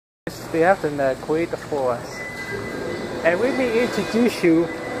we have to create the force. And let me introduce you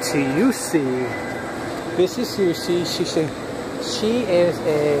to Yusi. This is Yusi. She is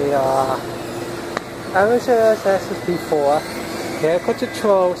a I was as before. Here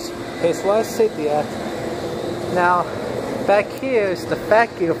controls his one Cydia. Now back here is the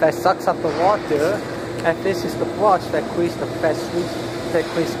vacuum that sucks up the water, and this is the brush that creates the best that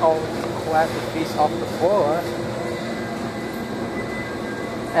creates all the cavities off the floor.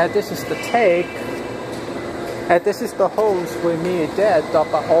 And this is the tank. And this is the hose where me and Dad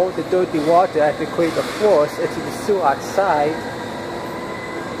dump out all the dirty water and to create the force into the sewer outside.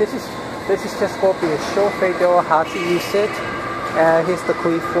 This is just going to be a short video on how to use it. And here's the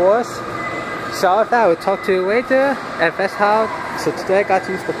clean force. So I will talk to you later. And that's how. So today I got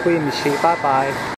to use the clean machine. Bye bye.